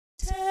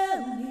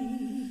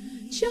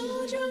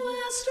JoJo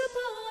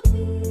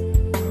Astroparty.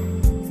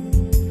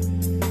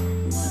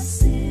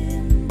 What's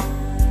in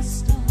the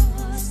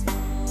stars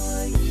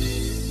for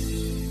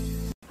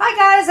you? Hi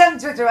guys, I'm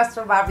JoJo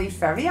Astroparty,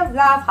 Fairy of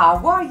Love. How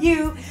are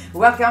you?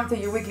 Welcome to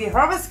your weekly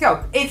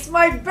horoscope. It's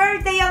my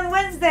birthday on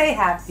Wednesday.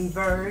 Happy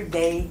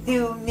birthday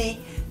to me.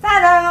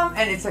 Ta-da!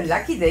 And it's a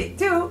lucky day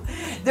too.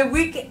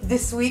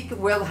 This week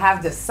we'll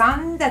have the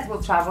sun that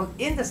will travel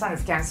in the sign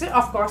of Cancer,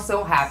 of course,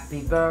 so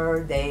happy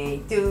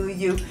birthday to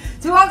you.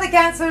 To all the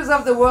Cancers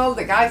of the world,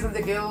 the guys and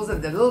the girls and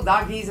the little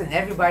doggies and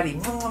everybody.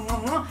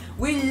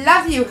 We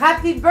love you.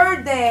 Happy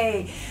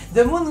birthday.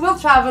 The moon will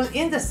travel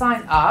in the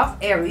sign of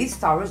Aries,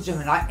 Taurus,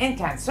 Gemini and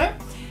Cancer.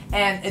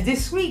 And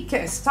this week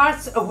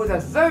starts with a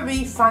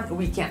very fun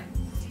weekend.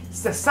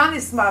 The sun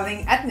is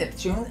smiling at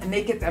Neptune and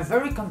make it a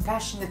very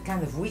compassionate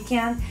kind of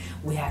weekend.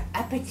 We have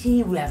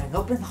apathy, we have an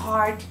open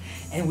heart,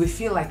 and we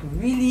feel like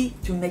really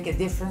to make a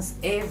difference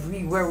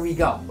everywhere we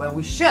go. Well,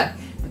 we should,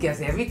 because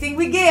everything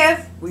we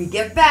give, we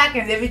get back,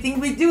 and everything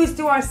we do is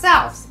to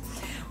ourselves.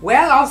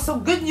 Well, also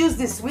good news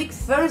this week,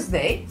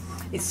 Thursday.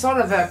 It's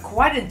sort of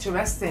quite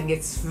interesting.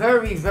 It's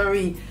very,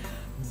 very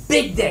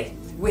big day.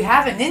 We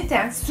have an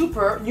intense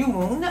super new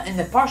moon and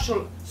a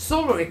partial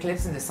solar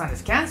eclipse in the sign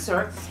of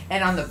Cancer,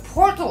 and on the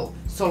portal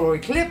solar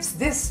eclipse,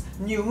 this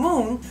new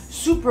moon,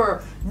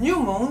 super new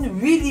moon,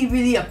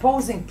 really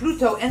opposing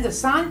Pluto and the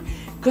sun,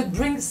 could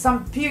bring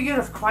some period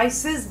of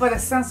crisis, but a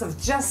sense of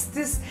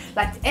justice,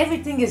 like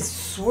everything is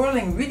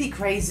swirling really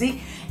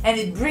crazy, and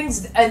it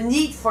brings a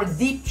need for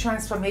deep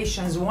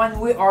transformations one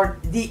way or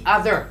the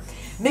other,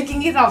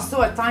 making it also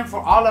a time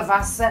for all of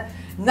us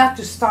not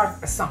to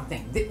start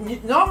something.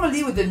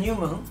 Normally with the new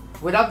moon,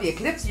 without the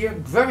eclipse, you're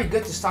very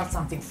good to start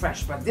something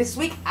fresh. But this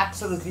week,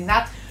 absolutely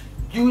not.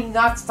 Do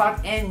not start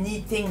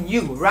anything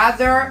new.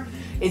 Rather,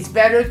 it's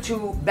better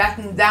to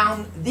batten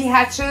down the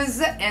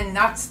hatches and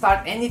not start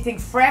anything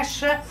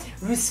fresh.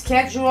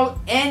 Reschedule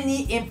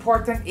any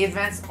important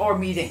events or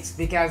meetings,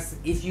 because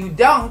if you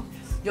don't,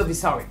 you'll be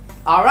sorry.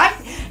 All right?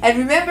 And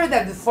remember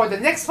that for the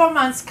next 4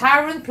 months,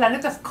 Chiron,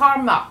 planet of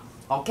karma,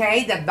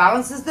 okay, that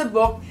balances the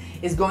book,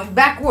 is going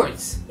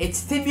backwards. It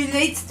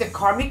stimulates the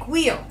karmic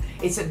wheel.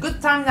 It's a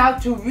good time now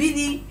to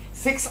really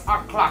fix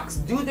our clocks,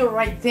 do the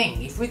right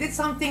thing. If we did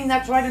something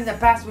not right in the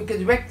past, we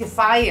could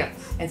rectify it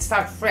and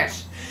start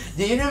fresh.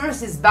 The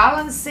universe is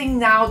balancing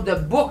now the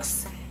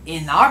books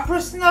in our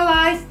personal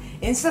life,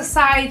 in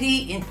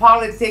society, in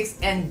politics,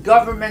 and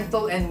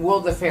governmental and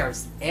world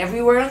affairs.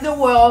 Everywhere in the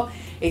world,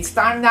 it's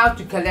time now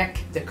to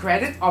collect the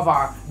credit of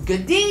our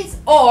good deeds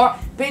or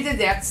pay the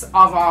debts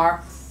of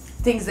our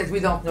things that we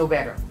don't know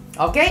better.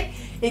 Okay?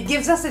 It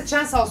gives us a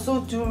chance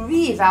also to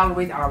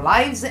reevaluate our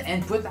lives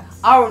and put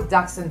our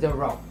ducks in the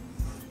row.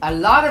 A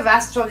lot of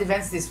astral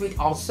events this week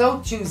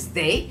also.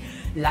 Tuesday,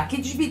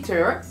 lucky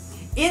Jupiter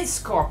in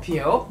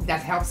Scorpio,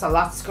 that helps a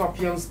lot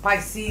Scorpios,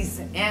 Pisces,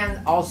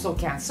 and also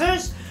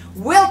Cancers,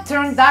 will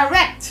turn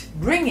direct,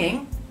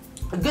 bringing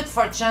good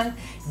fortune,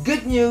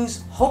 good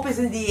news, hope is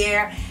in the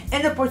air,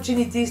 and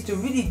opportunities to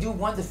really do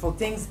wonderful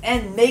things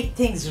and make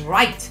things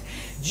right.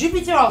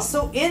 Jupiter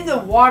also in the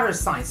water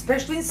sign,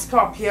 especially in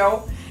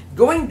Scorpio,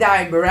 going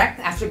direct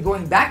after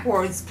going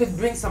backwards could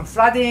bring some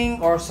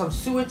flooding or some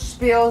sewage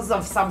spills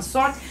of some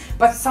sort,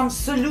 but some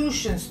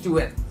solutions to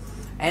it.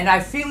 And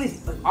I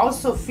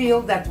also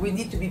feel that we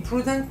need to be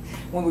prudent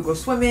when we go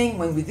swimming,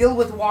 when we deal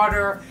with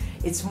water.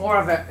 It's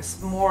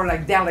more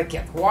like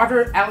delicate.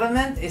 Water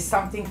element is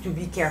something to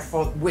be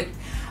careful with.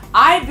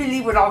 I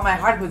believe with all my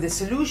heart with the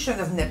solution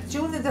of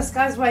Neptune in the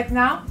skies right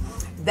now,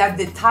 that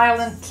the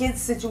Thailand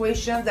kids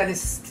situation that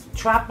is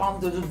trapped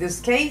under this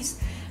caves,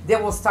 they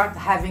will start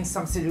having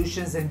some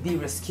solutions and be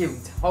rescued.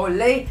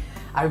 Olé,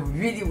 I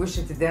really wish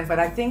it to them, but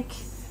I think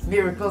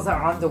miracles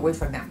are on the way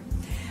for them.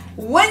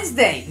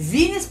 Wednesday,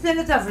 Venus,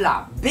 planet of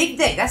love, big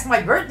day. That's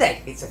my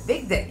birthday. It's a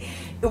big day.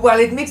 Well,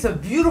 it makes a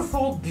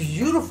beautiful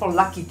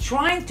lucky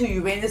trine to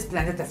Uranus,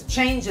 planet of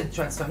change and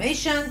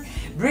transformation,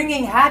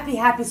 bringing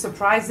happy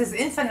surprises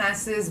in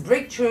finances,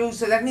 breakthroughs.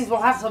 So that means we'll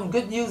have some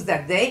good news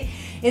that day.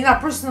 In our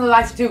personal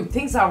life too,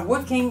 things are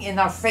working in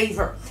our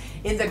favor.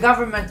 In the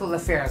governmental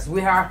affairs,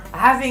 we are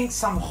having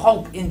some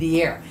hope in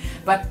the air.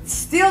 But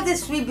still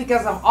this week,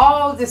 because of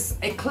all these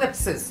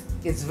eclipses,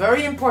 it's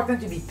very important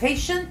to be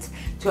patient,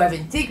 to have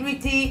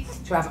integrity,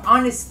 to have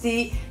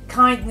honesty.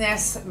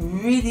 Kindness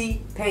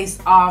really pays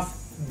off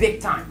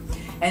big time.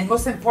 And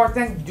most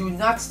important, do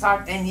not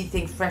start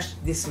anything fresh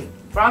this week.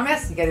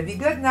 Promise? You gotta be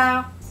good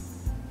now.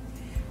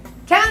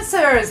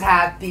 Cancers,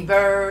 happy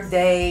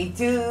birthday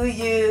to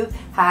you.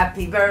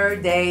 Happy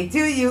birthday to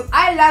you.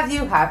 I love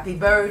you. Happy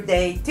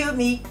birthday to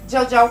me,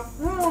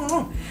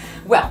 JoJo.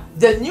 Well,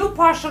 the new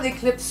partial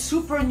eclipse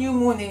super new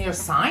moon in your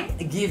sign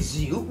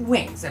gives you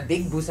wings, a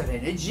big boost of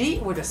energy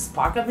with a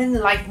spark of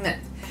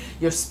enlightenment.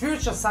 Your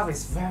spiritual self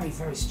is very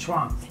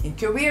strong. In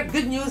career,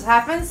 good news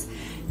happens.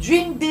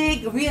 Dream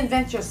big,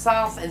 reinvent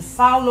yourself, and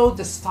follow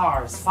the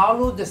stars,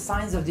 follow the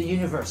signs of the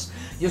universe.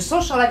 Your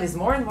social life is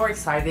more and more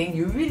exciting.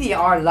 You really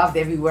are loved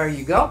everywhere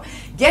you go.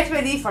 Get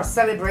ready for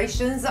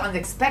celebrations,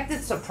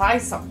 unexpected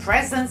surprise, some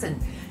presents,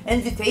 and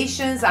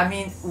invitations. I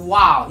mean,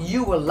 wow,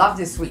 you will love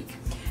this week.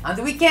 On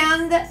the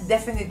weekend,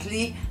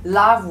 definitely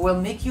love will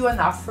make you an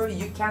offer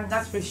you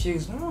cannot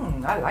refuse.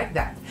 I like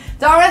that.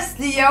 Taurus,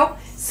 Leo,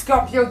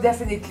 Scorpio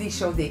definitely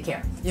show they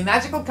care. Your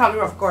magical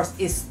color, of course,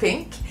 is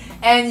pink.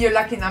 And your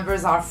lucky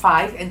numbers are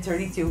 5 and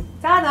 32.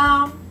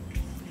 Ta-da!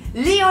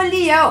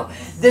 Leo,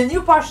 the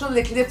new partial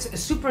eclipse,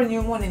 super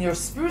new moon in your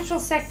spiritual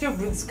sector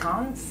brings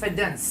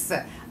confidence,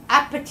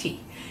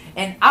 apathy,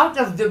 and out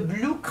of the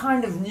blue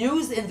kind of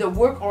news in the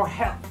work or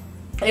health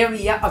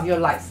area of your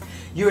life.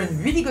 You're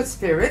in really good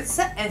spirits,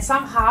 and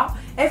somehow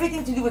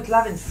everything to do with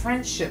love and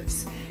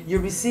friendships, you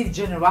receive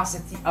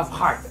generosity of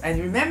heart.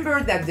 And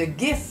remember that the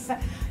gift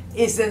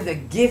is in the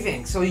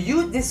giving. So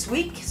you this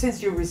week,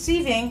 since you're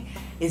receiving,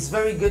 it's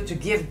very good to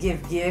give,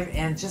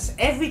 and just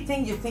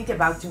everything you think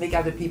about to make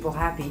other people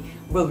happy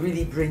will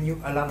really bring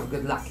you a lot of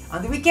good luck.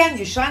 On the weekend,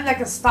 you shine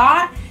like a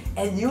star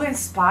and you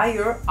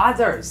inspire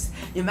others.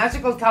 Your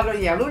magical color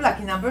yellow,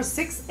 lucky number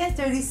 6 and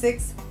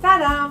 36.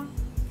 Ta-da!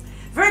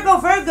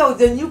 Virgo,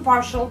 the new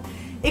partial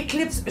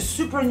eclipse,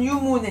 super new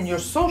moon in your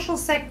social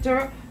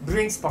sector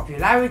brings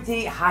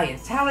popularity, high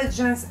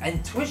intelligence,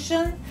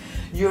 intuition.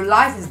 Your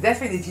life is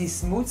definitely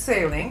smooth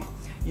sailing.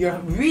 You're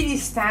really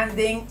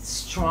standing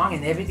strong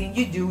in everything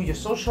you do. Your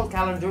social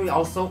calendar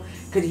also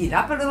could heat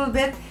up a little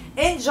bit.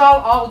 Enjoy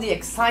all the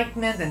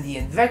excitement and the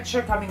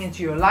adventure coming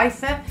into your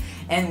life.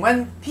 And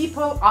when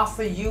people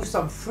offer you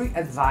some free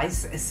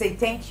advice, say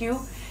thank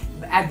you.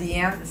 At the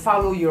end,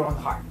 follow your own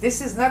heart.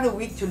 This is not a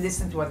week to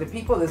listen to other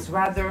people. It's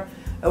rather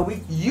a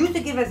week you to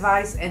give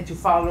advice and to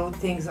follow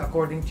things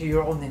according to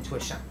your own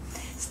intuition.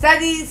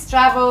 Studies,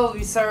 travel,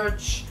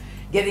 research,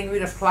 getting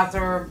rid of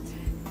clutter,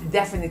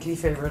 definitely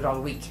favored all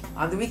week.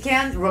 On the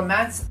weekend,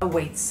 romance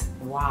awaits.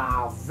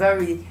 Wow,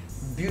 very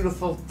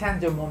beautiful,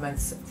 tender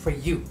moments for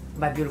you,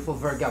 my beautiful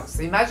Virgos.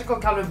 The magical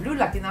color blue,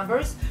 lucky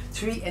numbers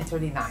 3 and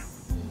 39.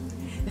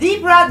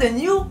 Libra, the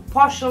new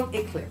partial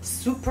eclipse,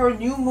 super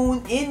new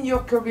moon in your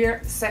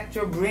career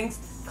sector brings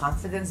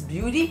confidence,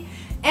 beauty,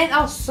 and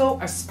also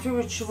a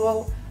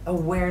spiritual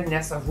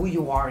awareness of who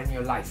you are in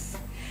your life.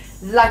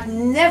 Like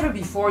never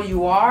before,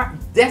 you are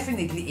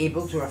definitely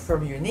able to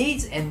affirm your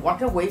needs and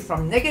walk away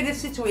from negative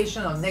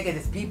situations or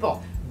negative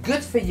people.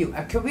 Good for you.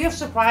 A career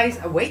surprise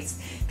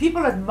awaits.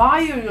 People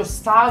admire your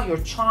style, your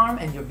charm,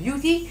 and your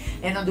beauty.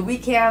 And on the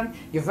weekend,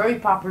 you're very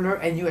popular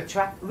and you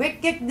attract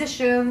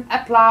recognition,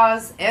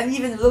 applause, and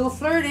even a little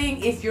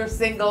flirting if you're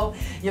single.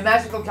 Your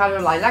magical color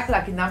lilac,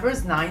 lucky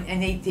numbers 9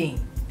 and 18.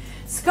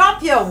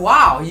 Scorpio,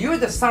 wow, you're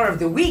the star of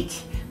the week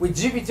with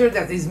Jupiter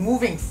that is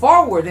moving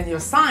forward in your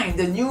sign.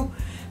 The new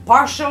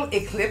partial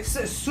eclipse,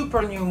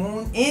 super new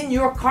moon in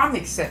your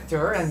karmic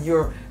sector, and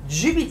your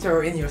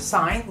Jupiter in your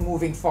sign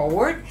moving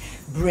forward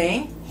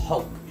bring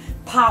hope,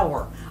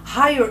 power,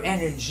 higher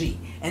energy,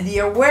 and the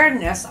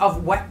awareness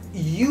of what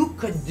you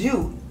could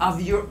do,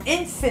 of your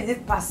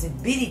infinite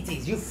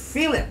possibilities. You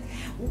feel it.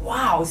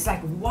 Wow, it's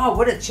like, wow,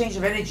 what a change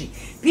of energy.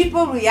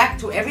 People react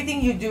to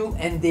everything you do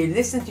and they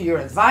listen to your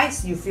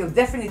advice. You feel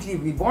definitely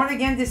reborn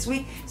again this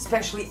week,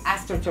 especially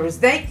after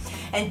Thursday.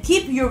 And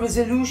keep your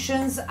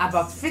resolutions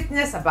about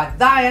fitness, about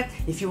diet.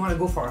 If you want to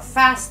go for a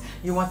fast,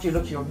 you want to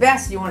look your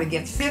best, you want to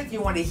get fit,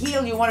 you want to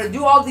heal, you want to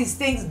do all these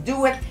things,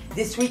 do it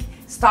this week.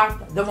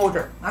 Start the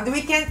motor. On the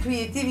weekend,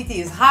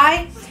 creativity is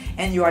high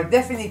and you are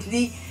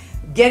definitely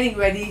getting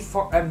ready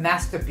for a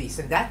masterpiece.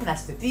 And that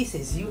masterpiece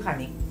is you,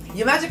 honey.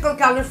 Your magical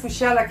color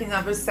fuchsia, lucky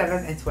numbers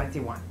 7 and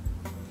 21.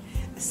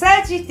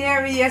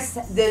 Sagittarius,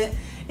 the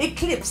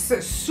eclipse,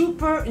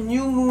 super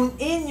new moon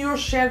in your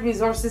shared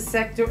resources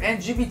sector,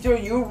 and Jupiter,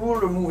 your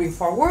ruler, moving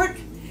forward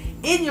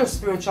in your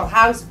spiritual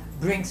house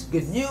brings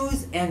good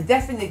news, and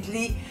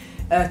definitely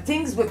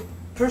things with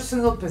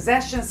personal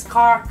possessions,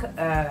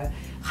 car,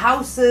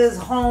 houses,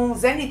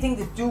 homes, anything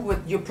to do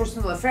with your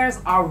personal affairs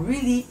are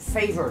really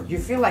favored. You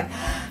feel like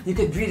you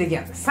could breathe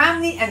again.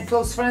 Family and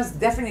close friends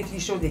definitely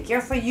show they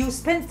care for you.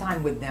 Spend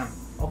time with them,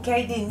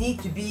 okay? They need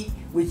to be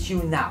with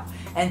you now.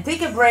 And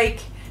take a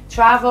break,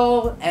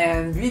 travel,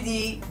 and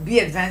really be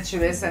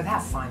adventurous and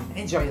have fun.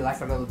 Enjoy your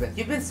life a little bit.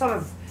 You've been sort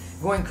of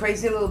going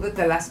crazy a little bit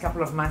the last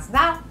couple of months.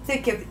 Now,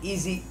 take it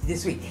easy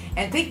this week.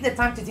 And take the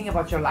time to think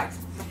about your life.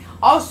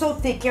 Also,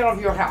 take care of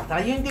your health.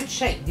 Are you in good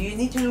shape? Do you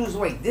need to lose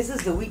weight? This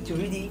is the week to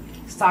really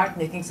start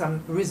making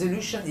some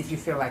resolution if you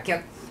feel like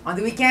it. On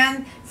the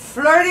weekend,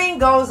 flirting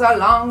goes a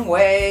long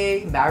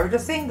way. Married or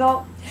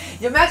single.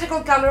 Your magical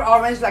color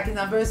orange, lucky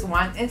numbers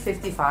 1 and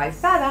 55.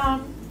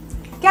 Ta-da!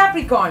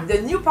 Capricorn, the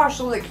new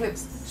partial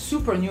eclipse,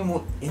 super new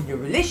moon in your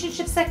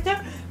relationship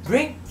sector,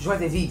 bring joie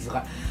de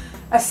vivre.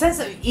 A sense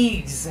of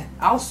ease.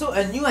 Also,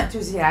 a new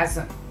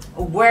enthusiasm.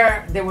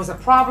 Where there was a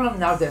problem,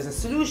 now there's a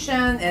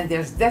solution, and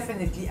there's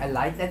definitely a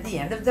light at the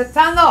end of the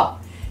tunnel.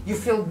 You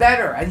feel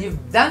better, and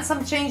you've done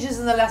some changes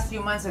in the last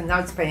few months, and now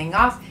it's paying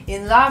off.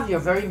 In love, you're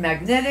very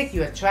magnetic.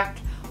 You attract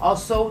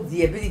also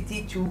the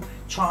ability to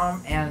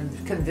charm and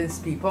convince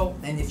people.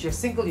 And if you're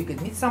single, you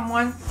could meet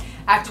someone.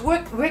 At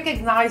work,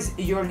 recognize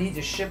your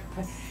leadership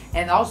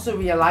and also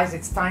realize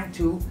it's time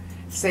to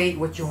say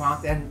what you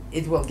want and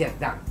it will get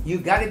done. You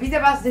gotta be the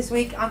best this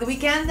week. On the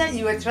weekend,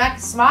 you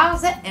attract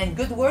smiles and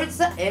good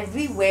words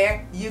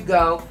everywhere you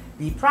go.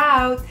 Be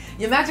proud.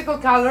 Your magical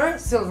color,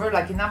 silver,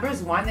 lucky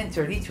numbers 1 and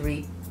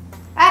 33.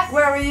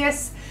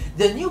 Aquarius,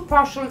 the new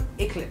partial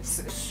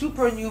eclipse,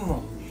 super new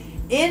moon,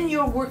 in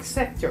your work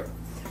sector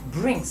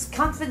brings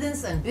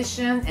confidence,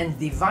 ambition, and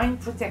divine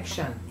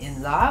protection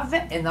in love,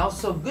 and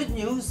also good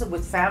news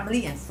with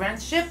family and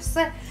friendships,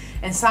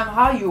 and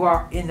somehow you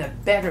are in a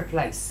better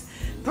place.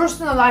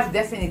 Personal life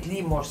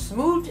definitely more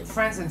smooth.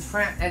 Friends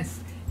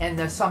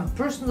and some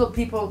personal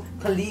people,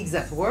 colleagues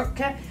at work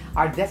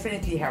are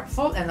definitely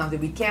helpful, and on the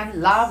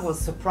weekend love will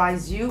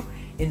surprise you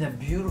in a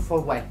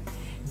beautiful way.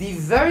 Be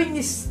very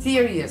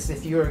mysterious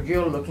if you're a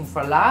girl looking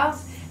for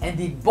love, and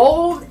be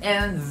bold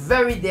and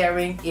very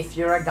daring if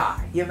you're a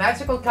guy. Your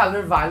magical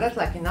color, violet,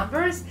 lucky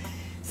numbers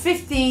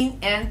 15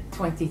 and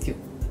 22.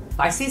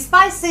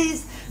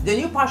 Pisces, the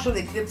new partial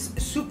eclipse,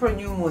 super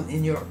new moon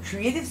in your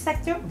creative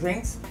sector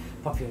brings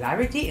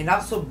popularity and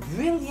also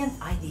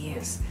brilliant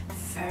ideas.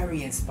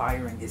 Very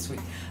inspiring this week.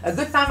 A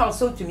good time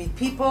also to meet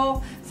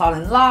people, fall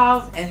in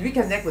love, and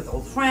reconnect with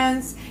old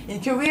friends.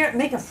 In career,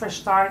 make a fresh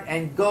start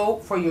and go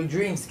for your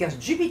dreams, because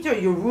Jupiter,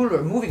 your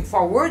ruler, moving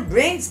forward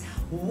brings,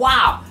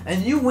 wow, a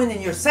new win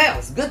in your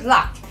sales. Good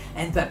luck.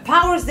 And the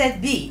powers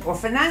that be, or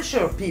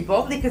financial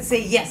people, they could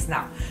say yes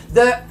now.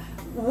 The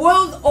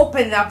world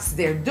opens up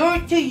their door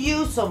to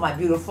you, so my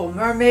beautiful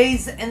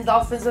mermaids and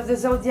dolphins of the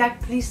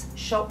zodiac, please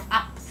show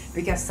up,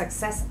 because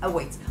success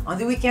awaits. On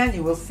the weekend,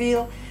 you will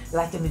feel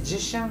like a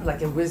magician,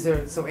 like a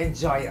wizard, so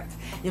enjoy it.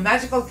 Your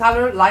magical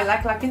color,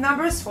 lilac, lucky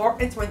numbers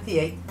 4 and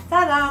 28.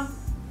 Ta-da!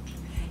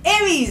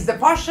 Aries, the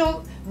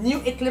partial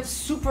new eclipse,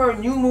 super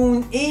new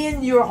moon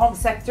in your home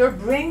sector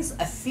brings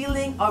a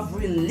feeling of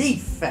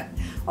relief.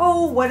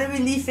 Oh, what a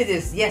relief it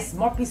is. Yes,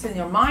 more peace in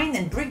your mind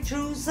and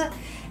breakthroughs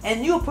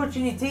and new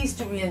opportunities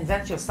to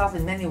reinvent yourself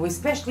in many ways,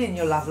 especially in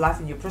your love life,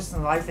 in your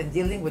personal life, and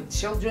dealing with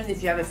children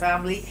if you have a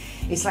family.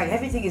 It's like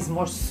everything is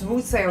more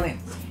smooth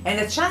sailing. And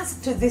a chance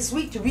to this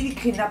week to really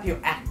clean up your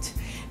act.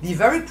 Be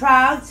very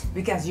proud,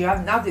 because you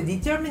have now the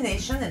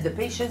determination and the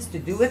patience to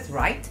do it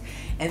right.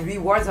 And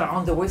rewards are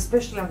on the way,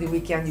 especially on the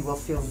weekend. You will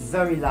feel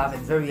very loved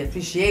and very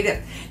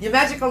appreciated. Your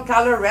magical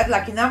color, red,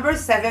 lucky numbers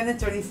 7 and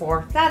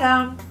 34.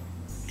 Ta-da!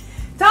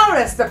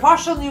 Taurus, the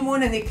partial new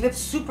moon and eclipse,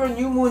 super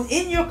new moon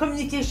in your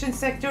communication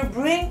sector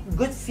bring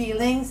good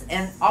feelings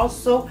and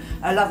also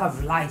a love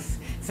of life.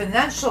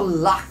 Financial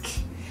luck.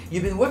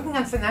 You've been working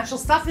on financial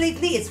stuff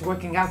lately, it's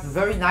working out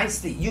very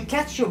nicely. You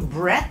catch your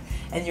breath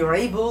and you're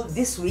able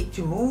this week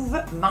to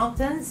move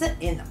mountains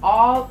in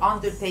all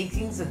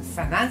undertakings and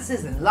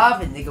finances and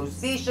love and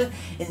negotiation,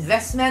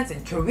 investments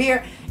and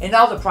career and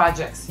all the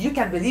projects. You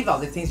can't believe all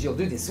the things you'll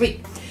do this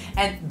week.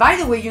 And by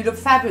the way, you look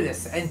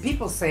fabulous and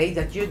people say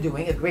that you're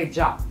doing a great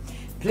job.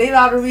 Play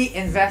lottery,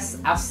 invest,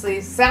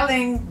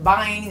 selling,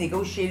 buying,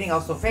 negotiating,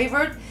 also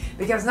favored,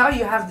 because now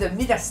you have the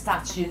Midas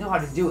touch, you know how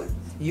to do it.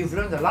 You've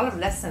learned a lot of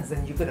lessons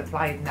and you could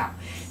apply it now.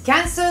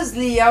 Cancers,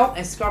 Leo,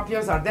 and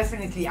Scorpios are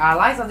definitely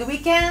allies. On the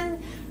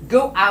weekend,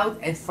 go out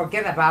and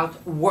forget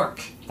about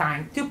work.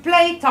 Time to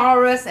play,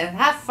 Taurus, and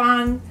have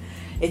fun.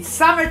 It's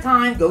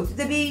summertime, go to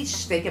the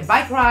beach, take a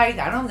bike ride,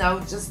 I don't know,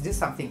 just do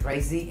something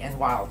crazy and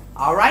wild.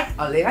 All right,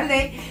 ole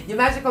ole. Your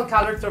magical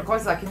color,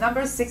 turquoise, lucky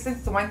number 6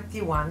 and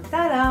 21.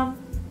 Ta-da!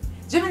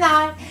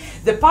 Gemini,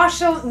 the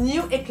partial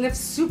new eclipse,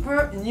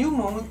 super new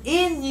moon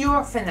in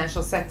your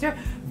financial sector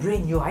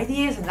bring new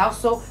ideas and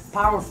also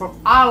powerful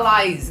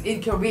allies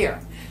in career.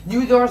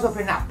 New doors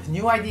open up,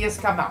 new ideas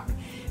come up.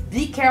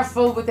 Be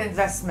careful with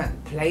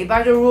investment. Play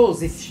by the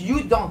rules. If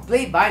you don't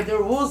play by the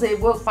rules, they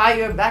will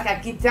fire back.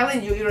 I keep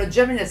telling you, you're a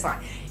Gemini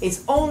sign.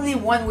 It's only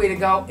one way to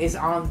go, is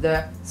on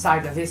the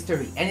side of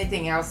history.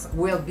 Anything else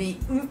will be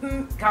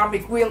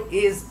karmic wheel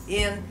is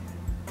in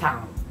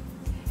town.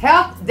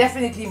 Health,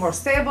 definitely more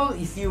stable.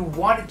 If you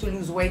wanted to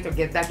lose weight or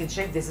get back in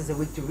shape, this is a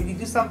week to really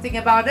do something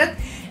about it.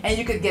 And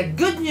you could get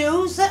good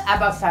news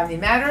about family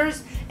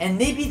matters and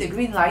maybe the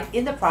green light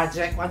in the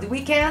project on the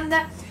weekend.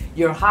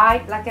 You're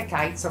high like a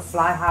kite, so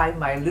fly high,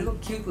 my little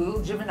cute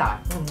little Gemini.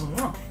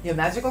 Your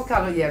magical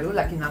color, yellow,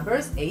 lucky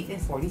numbers 8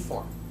 and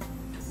 44.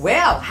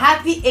 Well,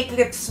 happy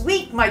eclipse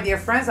week, my dear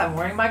friends. I'm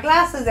wearing my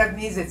glasses. That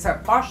means it's a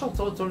partial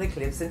total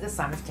eclipse in the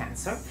sign of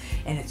Cancer.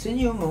 And it's a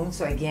new moon.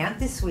 So again,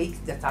 this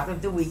week, the top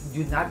of the week,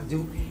 do not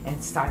do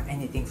and start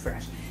anything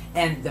fresh.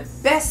 And the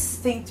best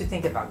thing to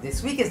think about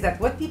this week is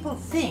that what people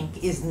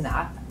think is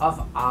not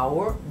of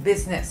our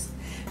business.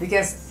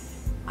 Because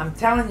I'm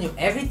telling you,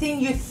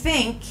 everything you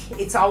think,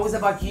 it's always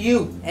about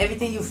you.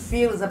 Everything you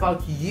feel is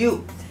about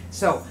you.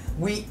 So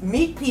we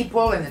meet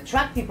people and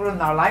attract people in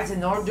our lives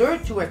in order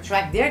to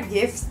attract their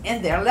gifts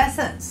and their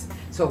lessons.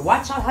 So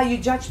watch out how you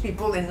judge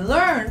people and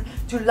learn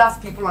to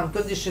love people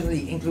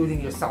unconditionally, including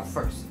yourself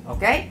first.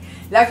 Okay?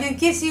 Love you and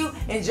kiss you.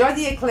 Enjoy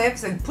the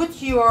eclipse and put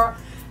your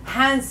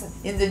hands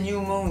in the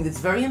new moon. It's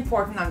very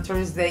important on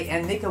Thursday,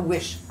 and make a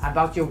wish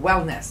about your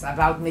wellness,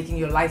 about making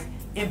your life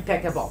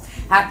impeccable.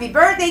 Happy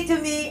birthday to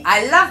me.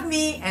 I love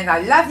me and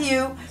I love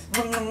you.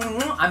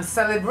 I'm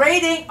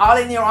celebrating all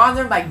in your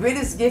honor. My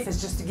greatest gift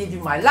is just to give you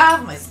my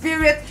love, my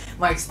spirit,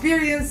 my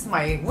experience,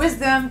 my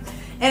wisdom,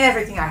 and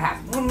everything I have.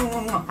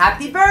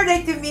 Happy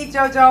birthday to me,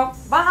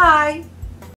 JoJo. Bye.